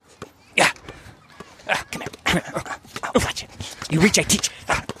You reach, I teach.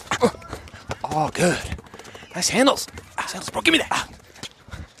 Oh, good. Nice handles. Nice handles, bro. Give me that.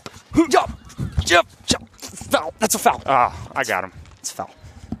 Jump. Foul. That's a foul. I got him. It's a foul.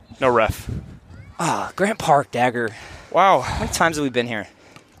 No ref. Grant Park, Dagger. Wow. How many times have we been here?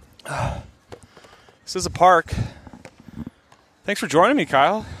 This is a park. Thanks for joining me,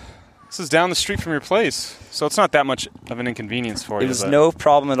 Kyle. This is down the street from your place, so it's not that much of an inconvenience for you. It was no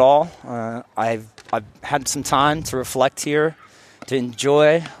problem at all. I've had some time to reflect here, to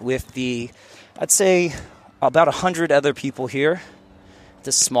enjoy with I'd say, about 100 other people here.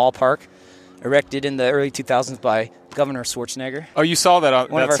 This small park, erected in the early 2000s by Governor Schwarzenegger. Oh, you saw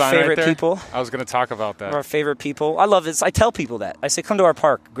that One that of our sign favorite right there? people. I was going to talk about that. One of our favorite people. I love this. I tell people that. I say, come to our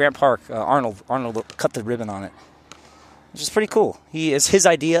park, Grant Park. Arnold cut the ribbon on it, which is pretty cool. It's his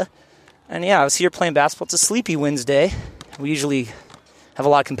idea. And yeah, I was here playing basketball. It's a sleepy Wednesday. We usually have a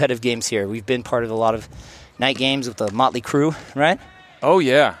lot of competitive games here. We've been part of a lot of night games with the Motley Crew, right? Oh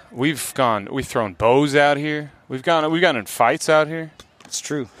yeah, we've thrown bows out here. We've gotten in fights out here. It's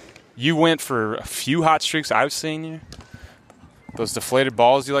true. You went for a few hot streaks I've seen you. Those deflated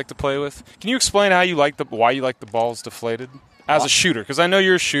balls you like to play with. Can you explain why you like the balls deflated as a shooter? Because I know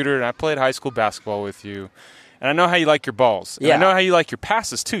you're a shooter, and I played high school basketball with you. And I know how you like your balls. And I know how you like your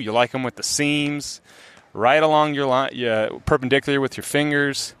passes, too. You like them with the seams, right along your line, perpendicular with your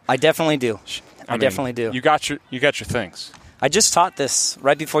fingers. I definitely do. I definitely do. You got your things. I just taught this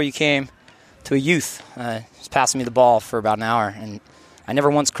right before you came to a youth. He's passing me the ball for about an hour, and I never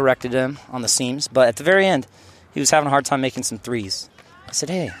once corrected him on the seams. But at the very end, he was having a hard time making some threes. I said,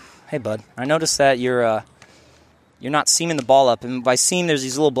 hey, bud, I noticed that you're not seaming the ball up. And by seam, there's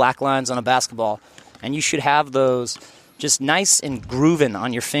these little black lines on a basketball. And you should have those just nice and grooving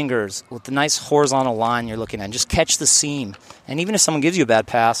on your fingers with the nice horizontal line you're looking at. And just catch the seam. And even if someone gives you a bad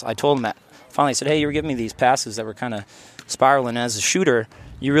pass, I told him that. Finally, I said, hey, you were giving me these passes that were kind of spiraling. As a shooter,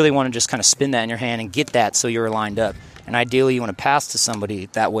 you really want to just kind of spin that in your hand and get that so you're lined up. And ideally, you want to pass to somebody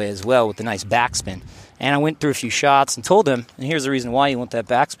that way as well with a nice backspin. And I went through a few shots and told him, and here's the reason why you want that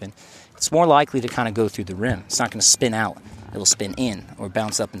backspin. It's more likely to kind of go through the rim. It's not going to spin out. It'll spin in or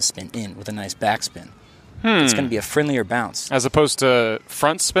bounce up and spin in with a nice backspin. It's going to be a friendlier bounce. As opposed to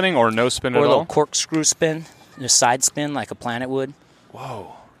front spinning or no spin at all? Or a little corkscrew spin, a side spin like a Planet would.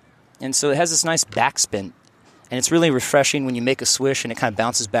 Whoa. And so it has this nice backspin. And it's really refreshing when you make a swish and it kind of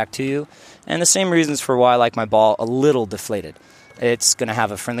bounces back to you. And the same reasons for why I like my ball a little deflated. It's going to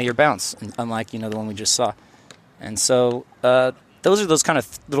have a friendlier bounce, unlike the one we just saw. And so those are those kind of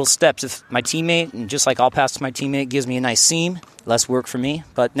little steps. If my teammate, and just like I'll pass to my teammate, gives me a nice seam, less work for me.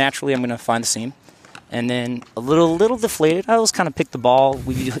 But naturally, I'm going to find the seam. And then a little deflated, I always kind of pick the ball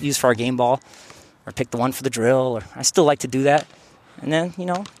we use for our game ball, or pick the one for the drill. Or I still like to do that. And then,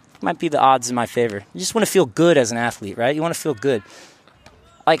 it might be the odds in my favor. You just want to feel good as an athlete, right? You want to feel good.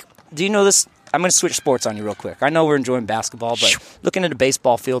 Like, do you know this? I'm going to switch sports on you real quick. I know we're enjoying basketball, but looking at a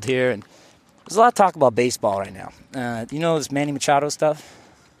baseball field here, and there's a lot of talk about baseball right now. Do you know this Manny Machado stuff?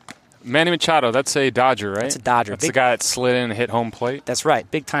 Manny Machado, that's a Dodger, right? That's a Dodger. That's the guy that slid in and hit home plate? That's right,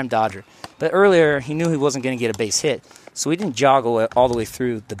 big-time Dodger. But earlier, he knew he wasn't going to get a base hit, so he didn't jog all the way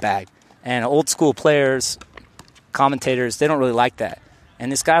through the bag. And old-school players, commentators, they don't really like that.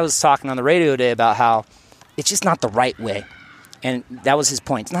 And this guy was talking on the radio today about how it's just not the right way. And that was his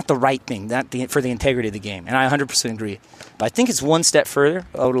point. It's not the right thing for the integrity of the game. And I 100% agree. But I think it's one step further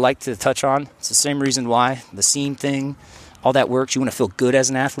I would like to touch on. It's the same reason why the seam thing, all that works. You want to feel good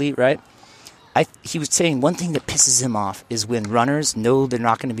as an athlete, right? He was saying one thing that pisses him off is when runners know they're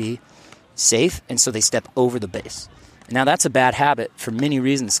not going to be safe, and so they step over the base. And now that's a bad habit for many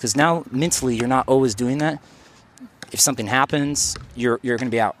reasons, because now mentally you're not always doing that. If something happens, you're going to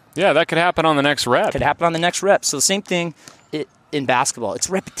be out. Yeah, that could happen on the next rep. Could happen on the next rep. So the same thing in basketball. It's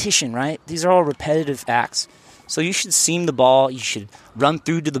repetition, right? These are all repetitive acts. So you should seam the ball. You should run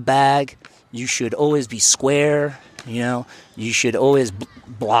through to the bag. You should always be square. You should always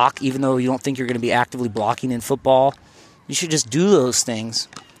block, even though you don't think you're going to be actively blocking in football. You should just do those things.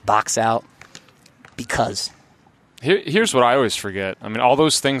 Box out. Because. Here's what I always forget. I mean, all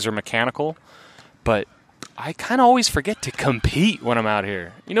those things are mechanical, but I kind of always forget to compete when I'm out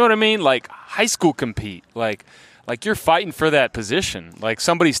here. You know what I mean? Like high school compete. Like you're fighting for that position. Like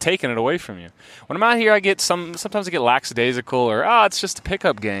somebody's taking it away from you. When I'm out here, sometimes I get lackadaisical or, it's just a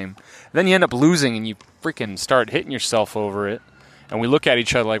pickup game. Then you end up losing and you freaking start hitting yourself over it. And we look at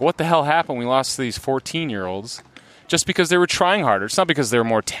each other like, what the hell happened? We lost to these 14-year-olds just because they were trying harder. It's not because they're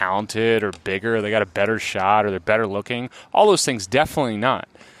more talented or bigger, or they got a better shot, or they're better looking. All those things, definitely not.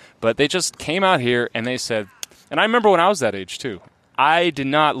 But they just came out here and they said, and I remember when I was that age too, I did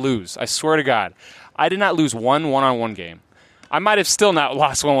not lose. I swear to God. I did not lose one one-on-one game. I might have still not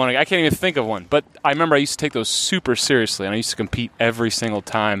lost one. I can't even think of one. But I remember I used to take those super seriously, and I used to compete every single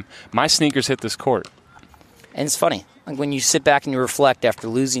time my sneakers hit this court. And it's funny. Like when you sit back and you reflect after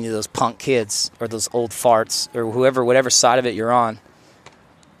losing to those punk kids or those old farts or whoever, whatever side of it you're on,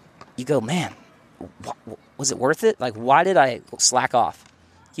 you go, man, was it worth it? Like, why did I slack off?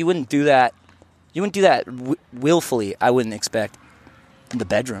 You wouldn't do that. You wouldn't do that willfully, I wouldn't expect, in the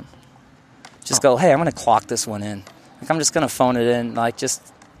bedroom. Just go, hey, I'm going to clock this one in. Like, I'm just going to phone it in, like,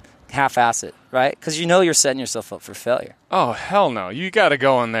 just half-ass it, right? Because you know you're setting yourself up for failure. Oh, hell no. You got to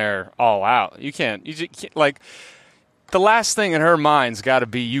go in there all out. You just can't, like, the last thing in her mind's got to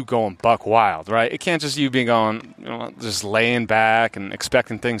be you going buck wild, right? It can't just you being going, just laying back and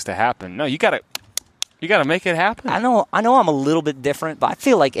expecting things to happen. No, you got to make it happen. I know I'm a little bit different, but I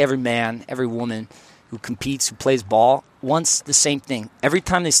feel like every man, every woman who competes, who plays ball, wants the same thing. Every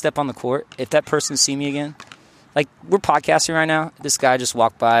time they step on the court, if that person see me again, like we're podcasting right now. This guy just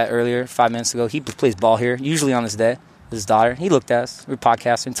walked by earlier, 5 minutes ago. He plays ball here, usually on his day with his daughter. He looked at us. We were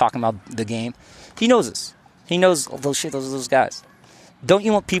podcasting, talking about the game. He knows us. He knows those guys. Don't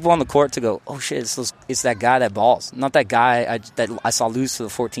you want people on the court to go, oh shit, it's that guy that balls, not that guy that I saw lose to the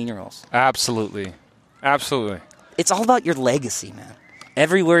 14-year-olds. Absolutely. It's all about your legacy, man.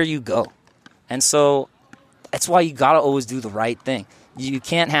 Everywhere you go. And so that's why you got to always do the right thing. You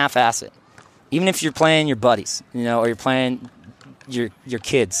can't half-ass it. Even if you're playing your buddies, or you're playing your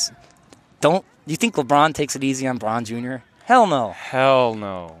kids. You think LeBron takes it easy on Bron Jr.? Hell no. Hell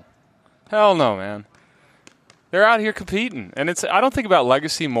no, man. They're out here competing. And I don't think about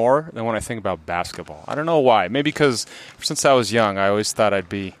legacy more than when I think about basketball. I don't know why. Maybe because since I was young, I always thought I'd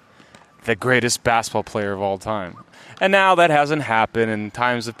be the greatest basketball player of all time. And now that hasn't happened, and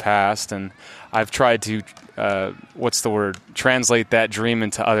times have passed, and I've tried to, translate that dream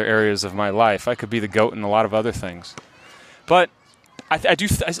into other areas of my life. I could be the GOAT in a lot of other things. But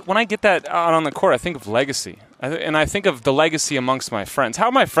when I get that out on the court, I think of legacy. And I think of the legacy amongst my friends.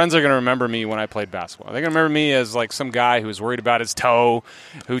 How my friends are going to remember me when I played basketball? Are they going to remember me as like some guy who was worried about his toe,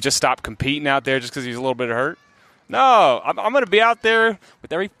 who just stopped competing out there just because he was a little bit hurt? No, I'm going to be out there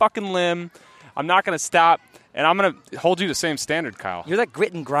with every fucking limb. I'm not going to stop, and I'm going to hold you to the same standard, Kyle. You're that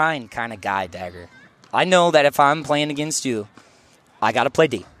grit and grind kind of guy, Dagger. I know that if I'm playing against you, I got to play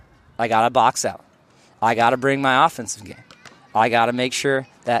deep. I got to box out. I got to bring my offensive game. I got to make sure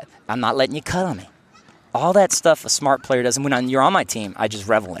that I'm not letting you cut on me. All that stuff a smart player does. And when you're on my team, I just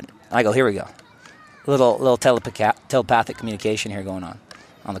revel in it. I go, here we go. A little telepathic communication here going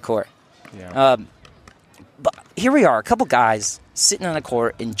on the court. Yeah. But here we are, a couple guys sitting on the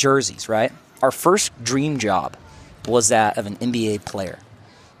court in jerseys, right? Our first dream job was that of an NBA player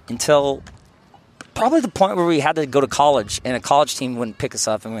until probably the point where we had to go to college and a college team wouldn't pick us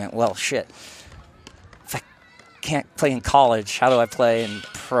up and we went, well, shit. If I can't play in college, how do I play in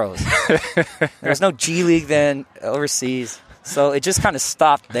pros? There's no G League then overseas. So it just kind of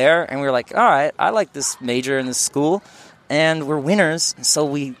stopped there and we were like, all right, I like this major in this school. And we're winners, so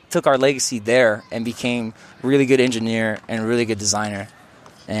we took our legacy there and became a really good engineer and a really good designer.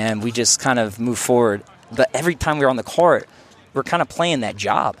 And we just kind of moved forward. But every time we were on the court, we're kind of playing that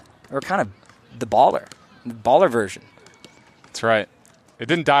job. We're kind of the baller version. That's right. It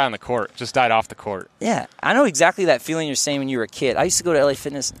didn't die on the court, it just died off the court. Yeah, I know exactly that feeling you're saying when you were a kid. I used to go to LA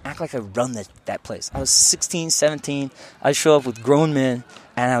Fitness and act like I run that place. I was 16, 17. I'd show up with grown men,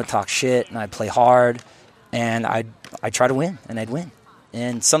 and I would talk shit, and I'd play hard. And I'd try to win, and I'd win.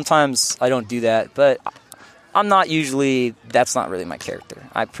 And sometimes I don't do that, but I'm not usually, that's not really my character.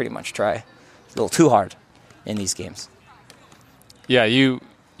 I pretty much try a little too hard in these games. Yeah, you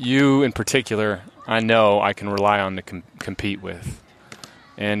in particular, I know I can rely on to compete with.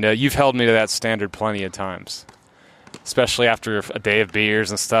 And you've held me to that standard plenty of times, especially after a day of beers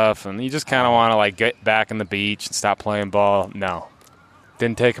and stuff, and you just kind of want to like get back in the beach and stop playing ball. No,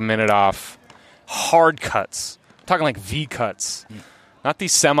 didn't take a minute off. Hard cuts. I'm talking like V cuts. Not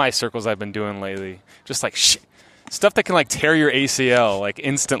these semicircles I've been doing lately. Just like stuff that can like tear your ACL like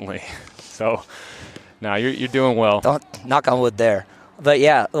instantly. So, no, you're doing well. Don't knock on wood there. But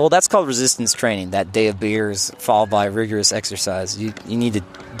yeah, well, that's called resistance training. That day of beers followed by rigorous exercise. You need to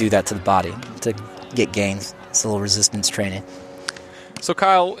do that to the body to get gains. It's a little resistance training. So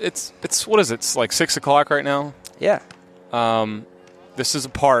Kyle, it's what is it? It's like 6 o'clock right now. Yeah. This is a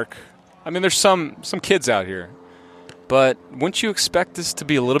park. I mean, there's some kids out here, but wouldn't you expect this to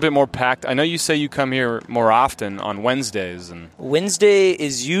be a little bit more packed? I know you say you come here more often on Wednesdays. And Wednesday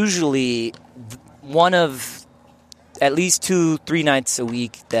is usually one of at least 2-3 nights a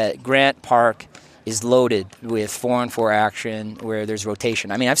week that Grant Park is loaded with 4-on-4 action where there's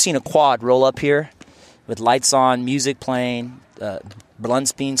rotation. I mean, I've seen a quad roll up here with lights on, music playing,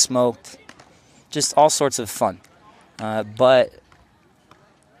 blunts being smoked, just all sorts of fun. But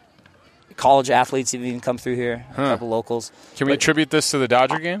college athletes have even come through here, a couple locals. Can we attribute this to the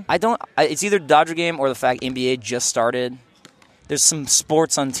Dodger game? It's either the Dodger game or the fact NBA just started. There's some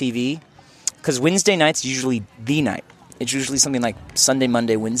sports on TV, because Wednesday night's usually the night. It's usually something like Sunday,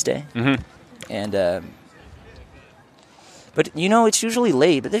 Monday, Wednesday. Mm-hmm. And, but, it's usually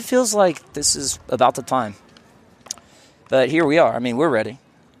late, but it feels like this is about the time. But here we are. I mean, we're ready.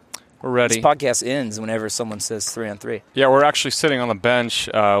 We're ready. This podcast ends whenever someone says 3-on-3. Yeah, we're actually sitting on the bench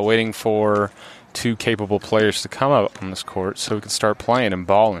waiting for two capable players to come up on this court so we can start playing and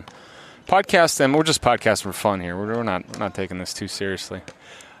balling. And we're just podcasting for fun here. We're not taking this too seriously.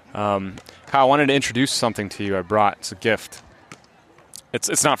 Kyle, I wanted to introduce something to you I brought. It's a gift.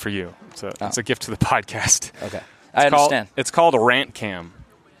 It's not for you. It's a gift to the podcast. Okay. I understand. It's called a rant cam.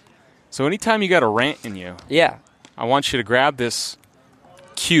 So anytime you got a rant in you, yeah, I want you to grab this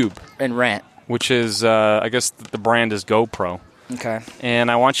cube. And rant. Which is, I guess the brand is GoPro. Okay.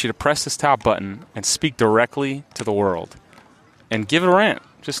 And I want you to press this top button and speak directly to the world. And give it a rant.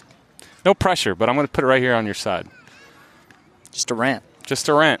 Just no pressure, but I'm going to put it right here on your side. Just a rant. Just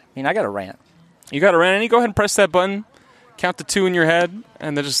a rant. I mean, I got a rant. You got a rant, and you go ahead and press that button, count to 2 in your head,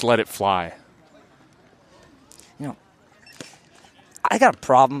 and then just let it fly. I got a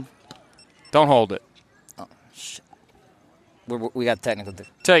problem. Don't hold it. Oh, shit. We got technical.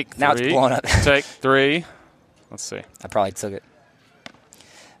 Take 3. Now it's blowing up. Take 3. Let's see. I probably took it.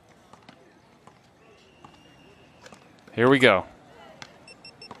 Here we go.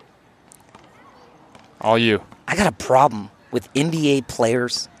 All you. I got a problem with NBA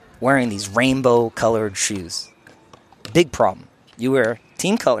players wearing these rainbow-colored shoes. Big problem. You wear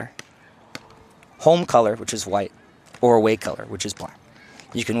team color, home color, which is white, or away color, which is black.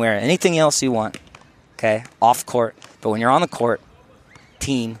 You can wear anything else you want, okay, off court. But when you're on the court,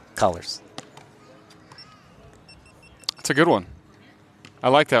 team colors. That's a good one. I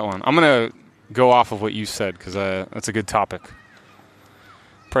like that one. I'm going to go off of what you said because that's a good topic.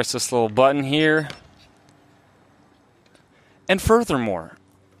 Press this little button here. And furthermore,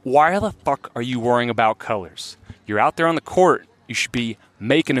 why the fuck are you worrying about colors? You're out there on the court. You should be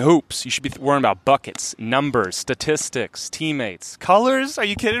making hoops. You should be worrying about buckets, numbers, statistics, teammates. Colors? Are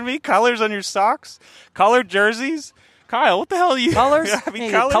you kidding me? Colors on your socks? Colored jerseys? Kyle, what the hell are you? Colors?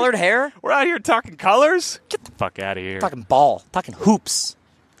 having colors? Colored hair? We're out here talking colors? Get the fuck out of here. Talking ball. Talking hoops.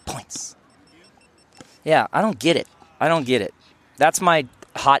 Points. Yeah, I don't get it. That's my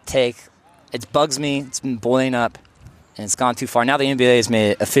hot take. It bugs me. It's been boiling up, and it's gone too far. Now the NBA has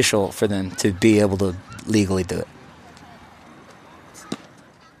made it official for them to be able to legally do it.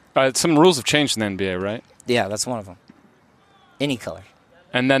 Some rules have changed in the NBA, right? Yeah, that's one of them. Any color.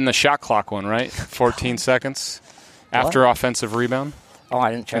 And then the shot clock one, right? 14 seconds after offensive rebound. Oh,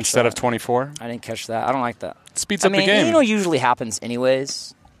 I didn't catch instead that. of 24. I didn't catch that. I don't like that. It speeds up the game. Usually happens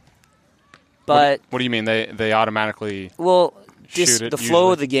anyways. But what do you mean? They automatically shoot it? The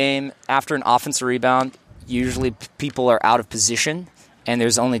flow of the game after an offensive rebound, usually people are out of position, and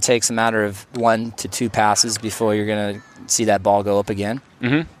there's only takes a matter of 1 to 2 passes before you're going to see that ball go up again.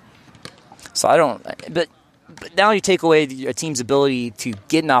 Mm-hmm. So I don't. But now you take away a team's ability to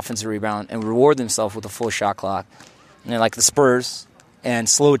get an offensive rebound and reward themselves with a full shot clock, like the Spurs, and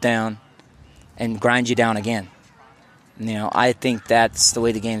slow it down and grind you down again. I think that's the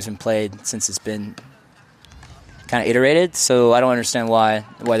way the game's been played since it's been kind of iterated. So I don't understand why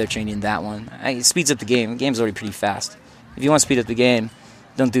they're changing that one. It speeds up the game. The game's already pretty fast. If you want to speed up the game,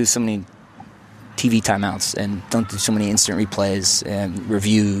 don't do so many TV timeouts and don't do so many instant replays and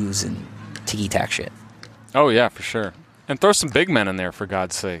reviews and ticky-tack shit. Oh, yeah, for sure. And throw some big men in there, for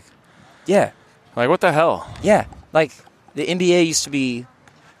God's sake. Yeah. Like, what the hell? Yeah. Like, the NBA used to be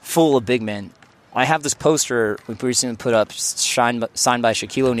full of big men. I have this poster we recently put up signed by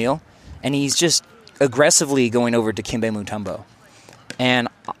Shaquille O'Neal, and he's just aggressively going over to Dikembe Mutombo. And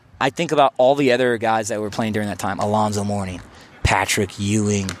I think about all the other guys that were playing during that time. Alonzo Mourning, Patrick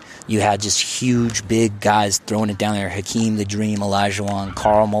Ewing. You had just huge, big guys throwing it down there. Hakeem the Dream, Olajuwon,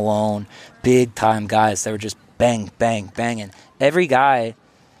 Karl Malone. Big-time guys that were just bang, bang, banging. Every guy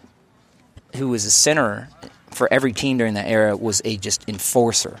who was a center for every team during that era was a just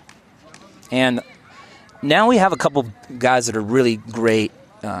enforcer. And now we have a couple guys that are really great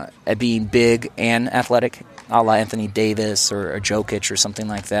at being big and athletic, a la Anthony Davis or Jokic or something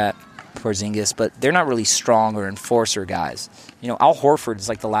like that, Porzingis, but they're not really strong or enforcer guys. Al Horford is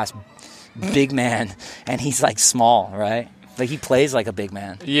like the last big man, and he's like small, right? Like he plays like a big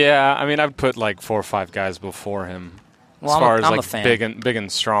man. Yeah, I mean, I've put like 4 or 5 guys before him well, as far I'm as like big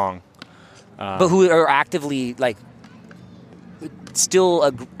and strong. But who are actively like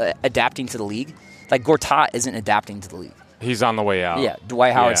still adapting to the league. Like Gortat isn't adapting to the league. He's on the way out. Yeah,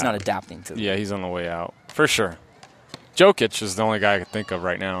 Dwight Howard's not adapting to the league. Yeah, he's on the way out for sure. Jokic is the only guy I can think of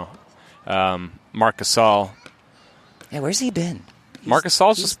right now. Marc Gasol. Yeah, where's he been? Marc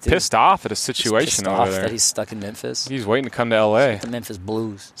Gasol's just pissed off at a situation over there. That he's stuck in Memphis. He's waiting to come to L.A. The Memphis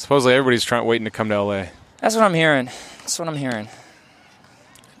Blues. Supposedly everybody's waiting to come to L.A. That's what I'm hearing.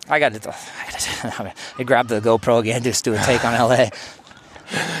 I grab the GoPro again, just do a take on L.A.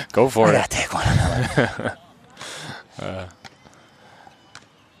 Go for it. I got to take one on L.A.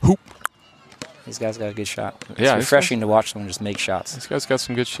 Hoop. These guys got a good shot. It's refreshing to watch them just make shots. These guys got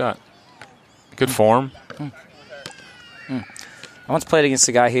some good shot. Good form. I once played against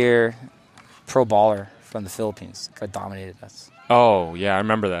a guy here, pro baller from the Philippines. The guy dominated us. Oh, yeah, I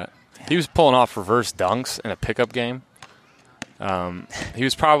remember that. He was pulling off reverse dunks in a pickup game. He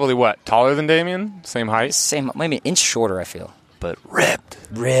was probably, taller than Damian? Same height? Maybe an inch shorter, I feel. But ripped.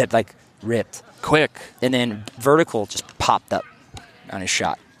 Ripped. Quick. And then vertical just popped up on his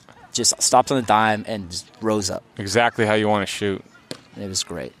shot. Just stopped on the dime and just rose up. Exactly how you want to shoot. It was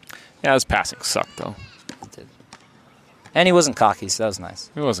great. Yeah, his passing sucked, though. It did. And he wasn't cocky, so that was nice.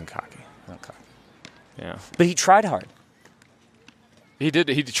 He wasn't cocky. Yeah. But he tried hard. He did.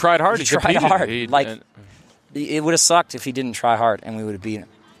 He tried hard. He tried hard. It would have sucked if he didn't try hard and we would have beat him.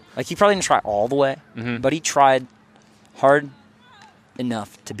 Like, he probably didn't try all the way, but he tried hard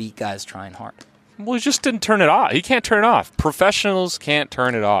enough to beat guys trying hard. Well, he just didn't turn it off. He can't turn it off. Professionals can't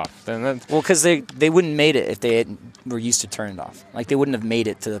turn it off. Well, because they wouldn't made it if they were used to turning it off. Like, they wouldn't have made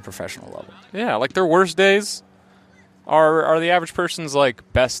it to the professional level. Yeah, like their worst days are the average person's,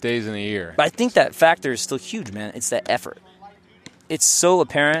 best days in the year. But I think that factor is still huge, man. It's that effort. It's so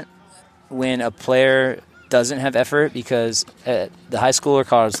apparent when a player doesn't have effort because at the high school or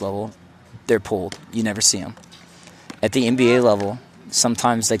college level, they're pulled. You never see them. At the NBA level,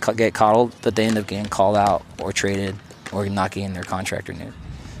 sometimes they get coddled, but they end up getting called out or traded or not getting their contract renewed.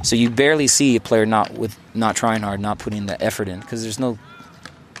 So you barely see a player not trying hard, not putting the effort in because there's no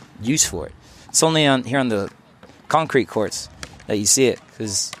use for it. It's only here on the concrete courts that you see it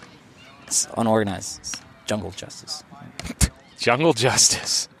because it's unorganized. It's jungle justice. Jungle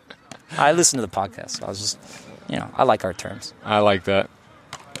justice. I listen to the podcast, so I was just, I like our terms. I like that.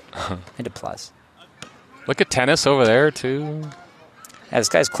 It applies. Look at tennis over there, too. Yeah, this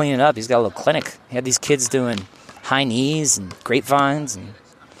guy's cleaning up. He's got a little clinic. He had these kids doing high knees and grapevines and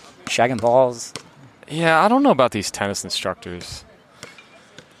shagging balls. Yeah, I don't know about these tennis instructors.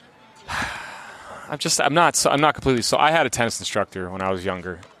 I'm not completely. So I had a tennis instructor when I was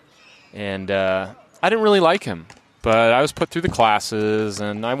younger, and I didn't really like him. But I was put through the classes,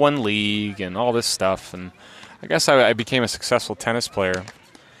 and I won league and all this stuff. And I guess I became a successful tennis player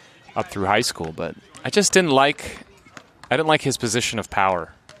up through high school. But I just didn't like his position of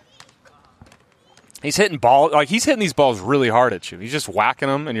power. He's hitting these balls really hard at you. He's just whacking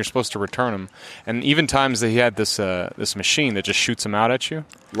them, and you're supposed to return them. And even times that he had this machine that just shoots them out at you.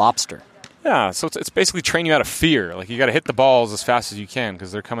 Lobster. Yeah, so it's basically training you out of fear. Like, you got to hit the balls as fast as you can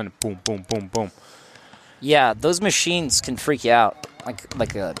because they're coming boom, boom, boom, boom. Yeah, those machines can freak you out,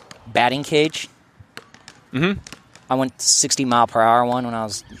 like a batting cage. Mm-hmm. I went 60 mile per hour one when I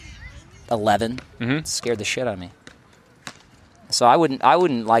was 11. Mm-hmm. It scared the shit out of me. So I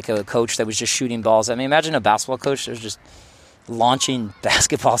wouldn't like a coach that was just shooting balls at me. Imagine a basketball coach that was just launching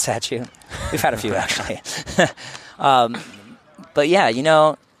basketballs at you. We've had a few actually. But yeah,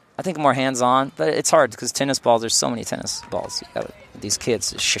 I think more hands-on, but it's hard because tennis balls, there's so many tennis balls. You got these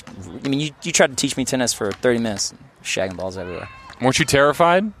kids. You tried to teach me tennis for 30 minutes, shagging balls everywhere. Weren't you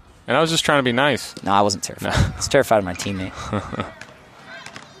terrified? And I was just trying to be nice. No, I wasn't terrified. I was terrified of my teammate.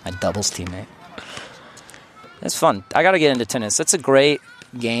 My doubles teammate. It's fun. I got to get into tennis. It's a great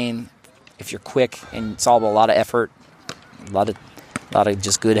game if you're quick, and it's all about a lot of effort, a lot of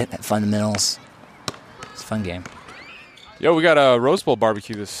just good fundamentals. It's a fun game. Yo, we got a Rose Bowl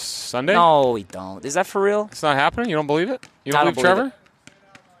barbecue this Sunday. No, we don't. Is that for real? It's not happening? You don't believe it? You I don't believe Trevor?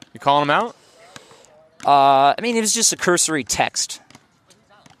 You calling him out? It was just a cursory text.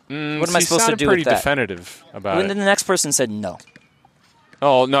 What am I supposed to do with that? He sounded pretty definitive about it. Then the next person said no.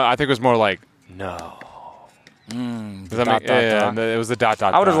 Oh, no, I think it was more like, no. It was the dot.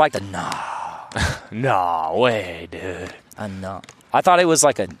 I would have liked a no. No way, dude. A no. I thought it was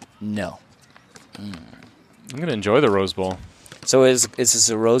like a no. I'm going to enjoy the Rose Bowl. So is this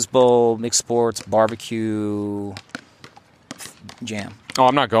a Rose Bowl, mixed sports, barbecue, jam? Oh,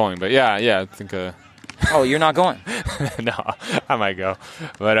 I'm not going, but yeah, I think... Oh, you're not going? No, I might go.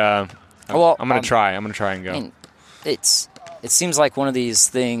 But I'm going to try. I'm going to try and go. I mean, it seems like one of these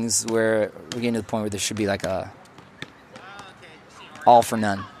things where we're getting to the point where there should be like a all for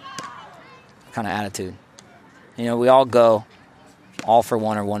none kind of attitude. You know, we all go all for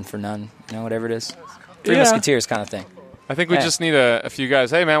one or one for none. You know, whatever it is. Three Musketeers kind of thing. I think we just need a few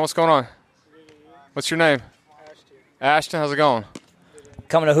guys. Hey, man, what's going on? What's your name? Ashton, how's it going?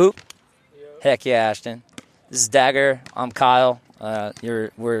 Coming to hoop? Heck yeah, Ashton. This is Dagger. I'm Kyle.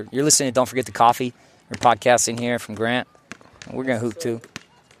 You're listening to Don't Forget the Coffee. We're podcasting here from Grant. We're going to hoop, too.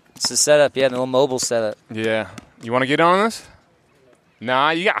 It's the setup, yeah, the little mobile setup. Yeah. You want to get on this?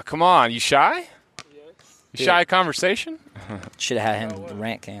 Nah, come on. You shy? You shy of conversation? Should have had him with the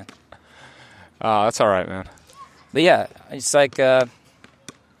rant can. Oh, that's all right, man. But, yeah, it's like I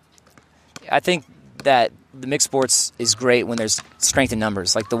think that the mixed sports is great when there's strength in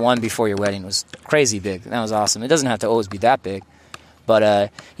numbers. Like the one before your wedding was crazy big. That was awesome. It doesn't have to always be that big.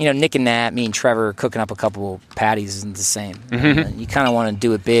 But, Nick and Nat, me and Trevor cooking up a couple patties isn't the same. Mm-hmm. You kind of want to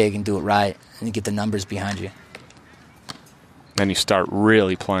do it big and do it right and get the numbers behind you. Then you start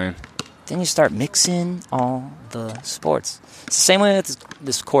really playing. Then you start mixing all the sports. It's the same way with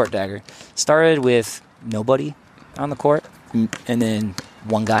this court, Dagger. Started with nobody on the court and then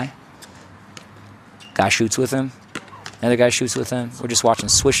one guy. Guy shoots with him. Another guy shoots with him. We're just watching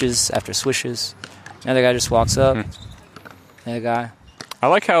swishes after swishes. Another guy just walks up. Another guy. I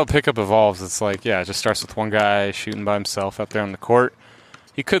like how pickup evolves. It's like, it just starts with one guy shooting by himself out there on the court.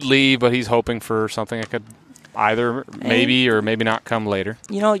 He could leave, but he's hoping for something that could either maybe or maybe not come later.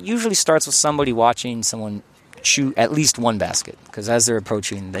 It usually starts with somebody watching someone shoot at least one basket. Because as they're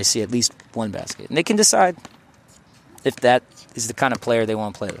approaching, they see at least one basket. And they can decide if that is the kind of player they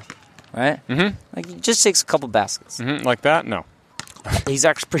want to play with. Right? Mm-hmm. Like, it just takes a couple baskets. Mm-hmm. Like that? No. He's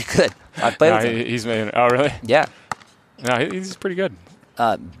actually pretty good. I played with him. He's made. Oh, really? Yeah. No, he's pretty good.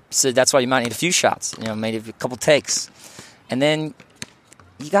 So that's why you might need a few shots. Maybe a couple takes, and then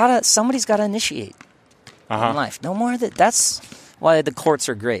somebody's got to initiate in life. No more of that. That's why the courts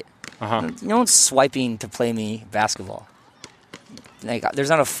are great. No one's swiping to play me basketball. Like, there's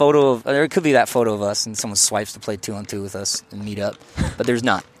not a photo of. There could be that photo of us, and someone swipes to play 2-on-2 with us and meet up, but there's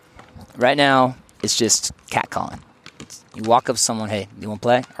not. Right now, it's just catcalling. You walk up to someone, hey, you want to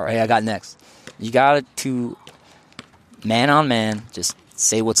play? Or, hey, I got next. You got to, man on man, just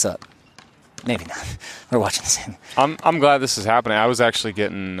say what's up. Maybe not. We're watching the same. I'm glad this is happening. I was actually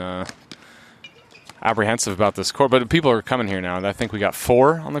getting apprehensive about this court, but people are coming here now. I think we got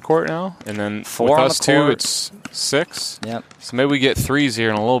 4 on the court now, and then with us 2, it's 6. Yep. So maybe we get 3s here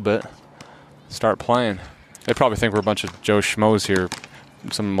in a little bit. Start playing. They probably think we're a bunch of Joe Schmoes here.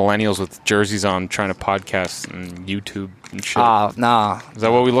 Some millennials with jerseys on trying to podcast and YouTube and shit. Nah. Is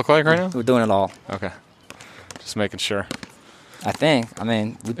that what we look like right now? We're doing it all. Okay. Just making sure. I think. I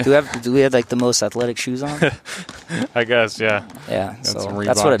mean, do we have like the most athletic shoes on? I guess, yeah. Yeah, so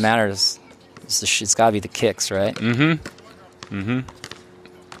that's what it matters. It's got to be the kicks, right? Mm-hmm.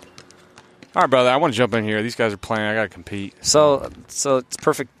 All right, brother, I want to jump in here. These guys are playing. I got to compete. So it's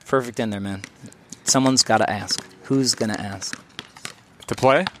perfect in there, man. Someone's got to ask. Who's going to ask? To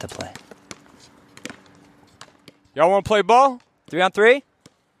play? To play. Y'all want to play ball? 3-on-3?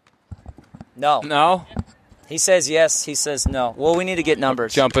 No. No? He says yes. He says no. Well, we need to get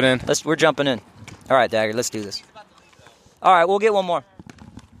numbers. Jumping in. We're jumping in. All right, Dagger, let's do this. All right, we'll get one more.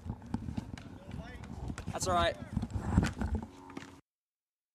 That's all right.